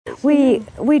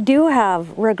We do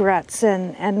have regrets,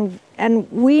 and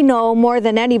we know more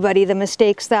than anybody the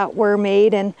mistakes that were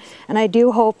made, and I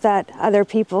do hope that other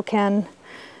people can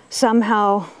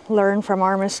somehow learn from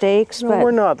our mistakes. No, but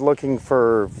we're not looking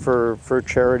for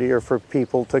charity or for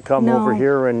people to come over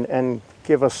here and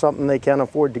give us something they can't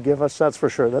afford to give us. That's for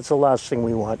sure. That's the last thing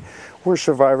we want. We're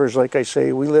survivors, like I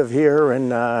say. We live here, and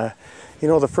you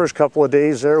know, the first couple of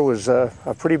days there was a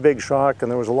pretty big shock,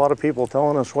 and there was a lot of people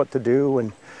telling us what to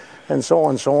do and so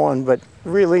on. But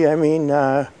really, I mean,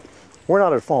 we're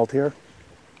not at fault here.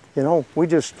 You know, we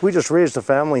just raised a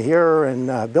family here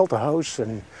and built a house,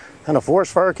 and a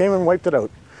forest fire came and wiped it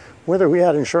out. Whether we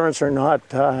had insurance or not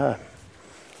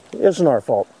isn't our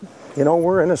fault. You know,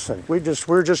 we're innocent.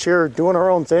 We're just here doing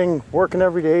our own thing, working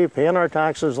every day, paying our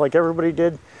taxes like everybody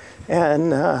did,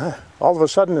 and all of a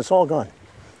sudden it's all gone.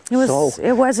 It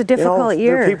was a difficult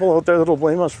year. There are people out there that'll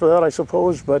blame us for that, I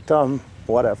suppose, but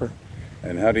whatever.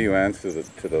 And how do you answer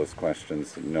to those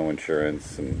questions? No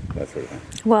insurance and that sort of thing?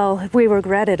 Well, we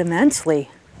regret it immensely.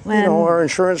 You know, our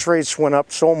insurance rates went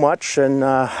up so much, and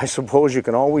I suppose you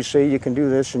can always say you can do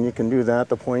this and you can do that.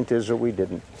 The point is that we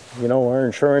didn't. You know, our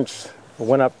insurance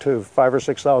went up to $5,000 or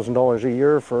 $6,000 a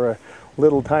year for a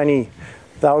little tiny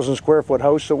 1,000 square foot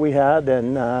house that we had,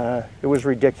 and it was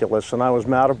ridiculous, and I was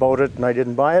mad about it, and I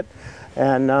didn't buy it,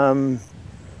 and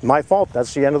my fault.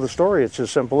 That's the end of the story. It's as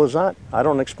simple as that. I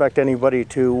don't expect anybody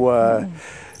to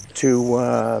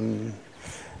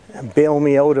bail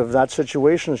me out of that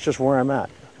situation. It's just where I'm at.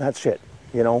 That's it.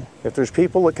 You know, if there's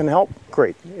people that can help,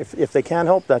 great. If they can't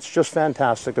help, that's just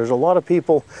fantastic. There's a lot of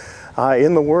people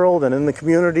in the world and in the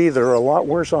community that are a lot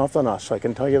worse off than us. I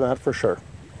can tell you that for sure.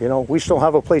 You know, we still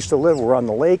have a place to live. We're on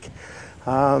the lake.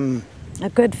 A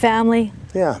good family.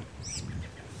 Yeah.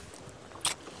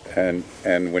 And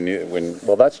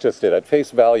well, that's just it. At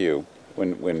face value,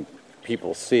 when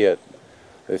people see it,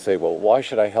 they say, well, why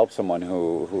should I help someone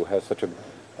who has such a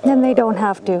and they don't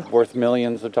have to. Worth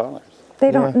millions of dollars.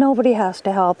 They don't. Yeah. Nobody has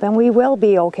to help, and we will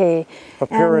be okay.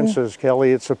 Appearances,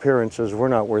 Kelly. It's appearances. We're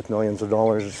not worth millions of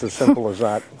dollars. It's as simple as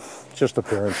that. Just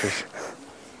appearances.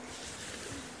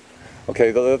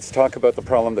 Okay, let's talk about the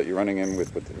problem that you're running in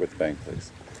with the bank,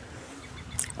 please.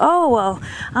 Oh,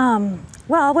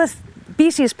 well, with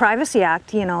BC's Privacy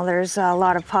Act, you know, there's a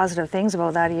lot of positive things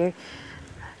about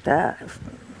that.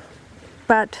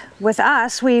 But with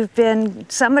us,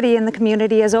 somebody in the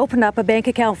community has opened up a bank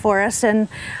account for us, and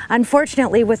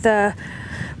unfortunately with the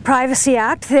Privacy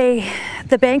Act,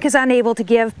 the bank is unable to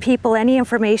give people any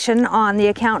information on the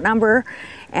account number,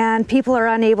 and people are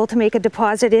unable to make a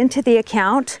deposit into the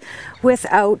account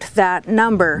without that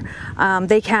number.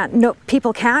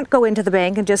 People can't go into the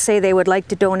bank and just say they would like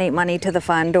to donate money to the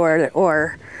fund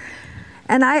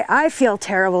and I feel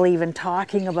terrible even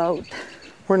talking about.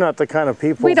 We're not the kind of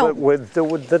people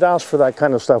that ask for that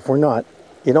kind of stuff. We're not.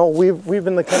 You know, we've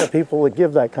been the kind of people that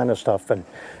give that kind of stuff and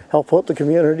help out the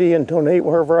community and donate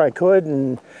wherever I could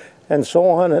and so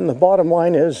on. And the bottom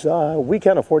line is we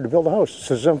can't afford to build a house.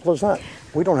 It's as simple as that.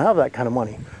 We don't have that kind of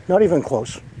money, not even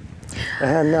close.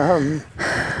 And,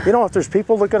 you know, if there's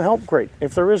people that can help, great.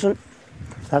 If there isn't,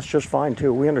 that's just fine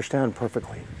too. We understand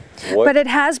perfectly. But it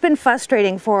has been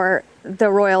frustrating for the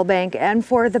Royal Bank and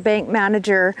for the bank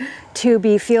manager to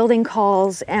be fielding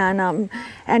calls, and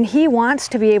he wants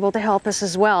to be able to help us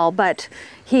as well, but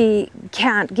he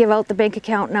can't give out the bank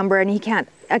account number and he can't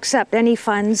accept any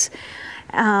funds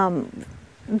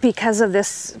because of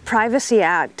this Privacy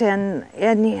Act.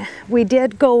 And we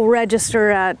did go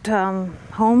register at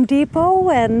Home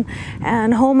Depot and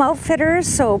Home Outfitters,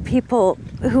 so people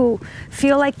who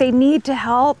feel like they need to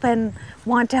help and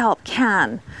want to help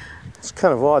can. It's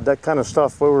kind of odd, that kind of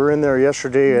stuff. We were in there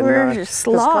yesterday, and we're just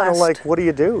lost. It's kind of like, what do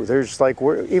you do? There's like,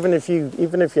 even if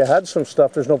you had some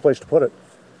stuff, there's no place to put it.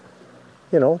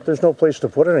 You know, there's no place to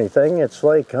put anything. It's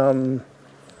like, you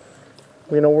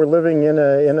know, we're living in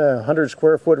a 100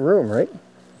 square foot room, right?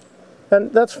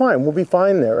 And that's fine. We'll be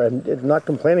fine there, and not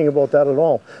complaining about that at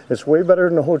all. It's way better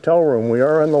than a hotel room. We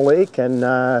are on the lake, and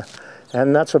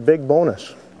that's a big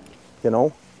bonus, you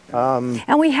know.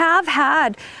 And we have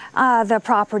had the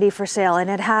property for sale, and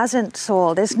it hasn't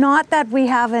sold. It's not that we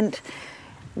haven't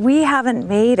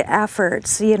made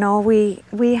efforts, you know.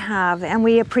 We have, and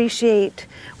we appreciate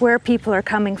where people are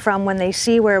coming from when they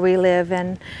see where we live,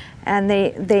 and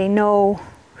they know.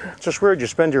 It's just weird. You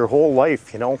spend your whole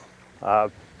life, you know,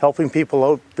 helping people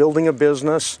out, building a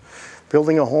business,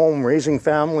 building a home, raising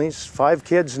families, 5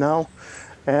 kids now,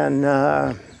 and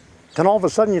then all of a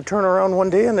sudden you turn around one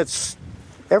day and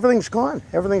everything's gone.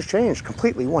 Everything's changed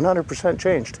completely, 100%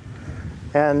 changed.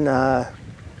 And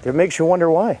it makes you wonder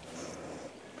why.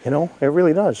 You know, it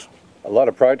really does. A lot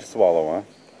of pride to swallow, huh?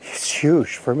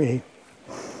 huge for me.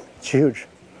 It's huge.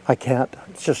 I can't.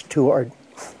 It's just too hard.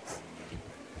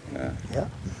 Yeah. Yeah.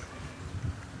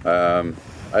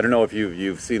 I don't know if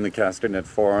you've seen the Castanet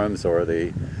forums or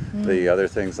the other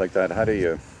things like that. How do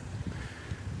you?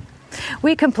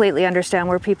 We completely understand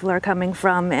where people are coming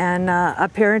from, and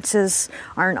appearances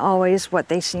aren't always what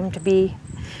they seem to be,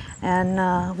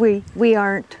 and we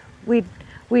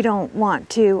don't want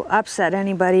to upset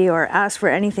anybody or ask for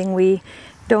anything we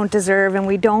don't deserve, and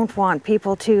we don't want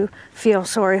people to feel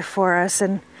sorry for us,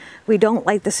 and we don't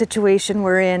like the situation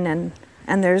we're in,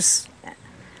 and there's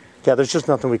just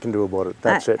nothing we can do about it.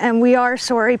 That's it. And we are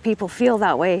sorry people feel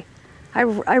that way. I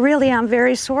really am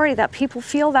very sorry that people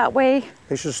feel that way.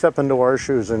 They should step into our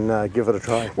shoes and give it a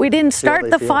try. We didn't start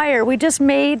the fire. We just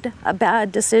made a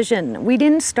bad decision. We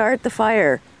didn't start the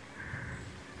fire.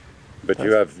 But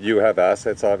you have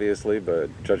assets, obviously, but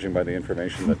judging by the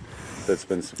information that's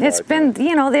been supplied. It's been,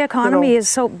 the economy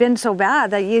has been so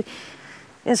bad that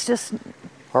it's just.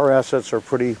 Our assets are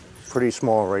pretty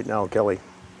small right now, Kelly.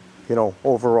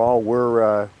 Overall,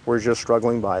 we're just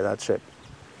struggling by. That's it.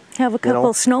 Have a couple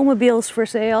of snowmobiles for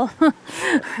sale.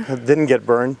 Didn't get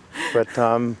burned, but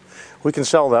we can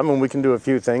sell them and we can do a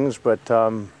few things. But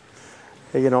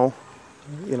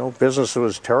business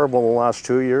was terrible the last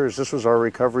 2 years. This was our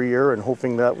recovery year, and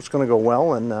hoping that was going to go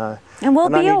well. And we'll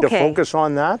be okay. I need to focus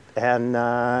on that,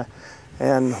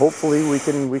 and hopefully we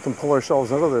can pull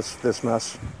ourselves out of this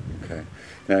mess. Okay.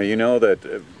 Now you know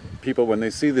that people, when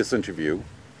they see this interview,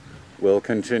 will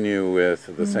continue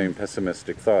with the same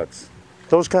pessimistic thoughts.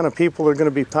 Those kind of people are going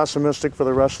to be pessimistic for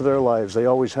the rest of their lives. They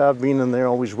always have been, and they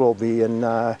always will be. And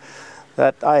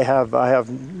that I have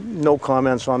no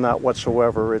comments on that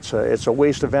whatsoever. It's a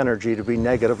waste of energy to be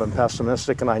negative and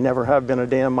pessimistic, and I never have been a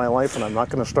day in my life, and I'm not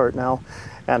going to start now.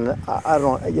 And I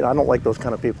don't like those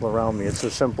kind of people around me. It's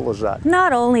as simple as that.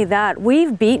 Not only that,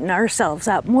 we've beaten ourselves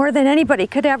up more than anybody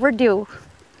could ever do.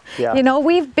 Yeah.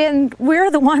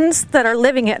 We're the ones that are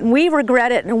living it, and we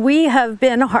regret it, and we have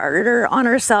been harder on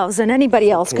ourselves than anybody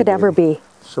else could ever be.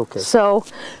 It's okay.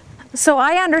 So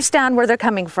I understand where they're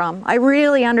coming from. I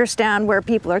really understand where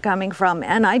people are coming from,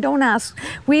 and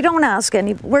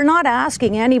we're not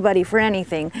asking anybody for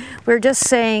anything. We're just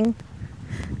saying,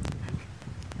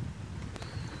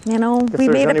 we made a bad choice. If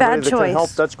there's anybody that can help,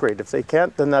 that's great. If they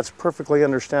can't, then that's perfectly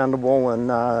understandable, and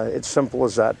it's simple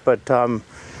as that. But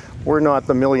we're not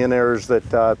the millionaires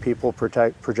that people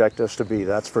project us to be.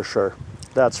 That's for sure.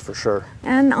 That's for sure.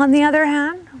 And on the other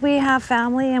hand, we have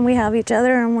family, and we have each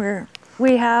other, and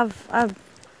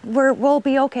we'll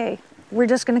be okay. We're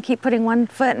just going to keep putting one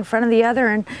foot in front of the other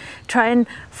and try and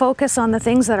focus on the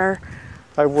things that are.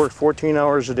 I've worked 14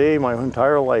 hours a day my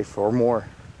entire life or more,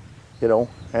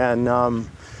 and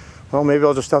maybe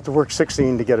I'll just have to work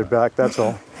 16 to get it back. That's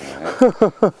all.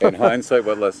 In hindsight,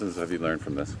 what lessons have you learned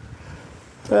from this?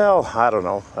 Well, I don't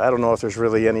know. I don't know if there's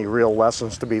really any real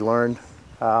lessons to be learned.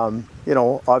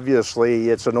 Obviously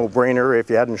it's a no-brainer. If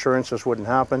you had insurance, this wouldn't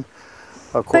happen.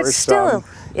 Of course. But still,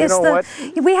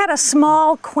 we had a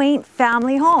small, quaint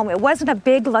family home. It wasn't a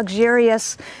big,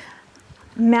 luxurious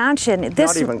mansion.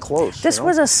 Not even close. This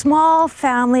was a small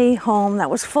family home that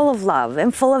was full of love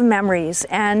and full of memories,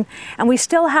 and we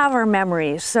still have our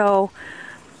memories. So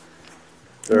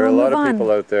there are a lot of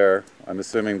people out there, I'm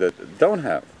assuming, that don't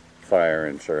have fire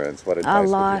insurance. What advice would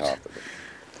you offer them?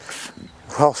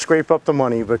 Well, scrape up the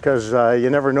money, because you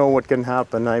never know what can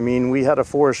happen. I mean, we had a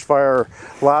forest fire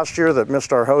last year that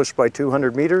missed our house by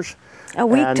 200 meters.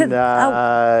 What are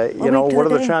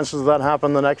the chances of that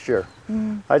happening the next year?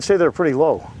 I'd say they're pretty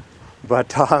low, but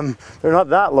they're not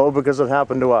that low because it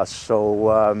happened to us. So,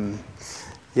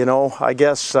 I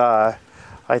guess I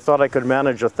thought I could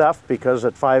manage a theft, because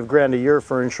at $5 grand a year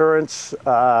for insurance,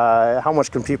 how much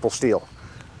can people steal,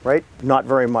 right? Not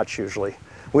very much usually.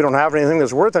 We don't have anything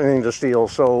that's worth anything to steal,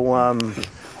 so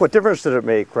what difference did it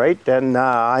make, right? And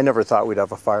I never thought we'd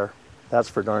have a fire. That's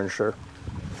for darn sure.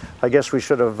 I guess we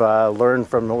should have learned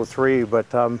from '03, but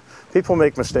people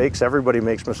make mistakes. Everybody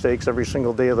makes mistakes every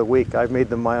single day of the week. I've made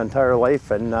them my entire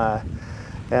life, and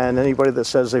anybody that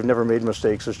says they've never made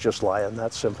mistakes is just lying.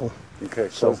 That's simple. Okay,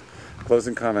 so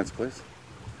closing comments, please.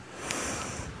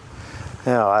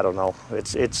 Yeah, I don't know.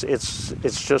 It's just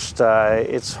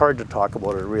it's hard to talk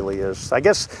about. It really is. I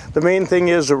guess the main thing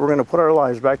is that we're going to put our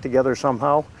lives back together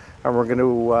somehow, and we're going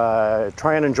to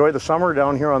try and enjoy the summer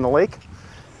down here on the lake,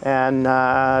 and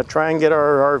try and get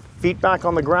our feet back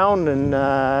on the ground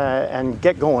and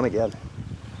get going again.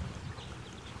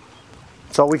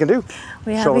 That's all we can do.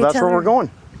 So that's where we're going.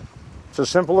 It's as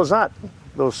simple as that.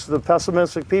 The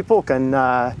pessimistic people can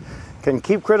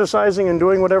keep criticizing and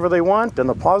doing whatever they want, and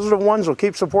the positive ones will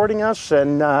keep supporting us,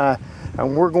 and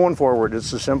and we're going forward.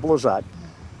 It's as simple as that.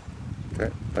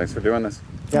 Okay, thanks for doing this.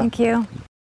 Yeah. Thank you.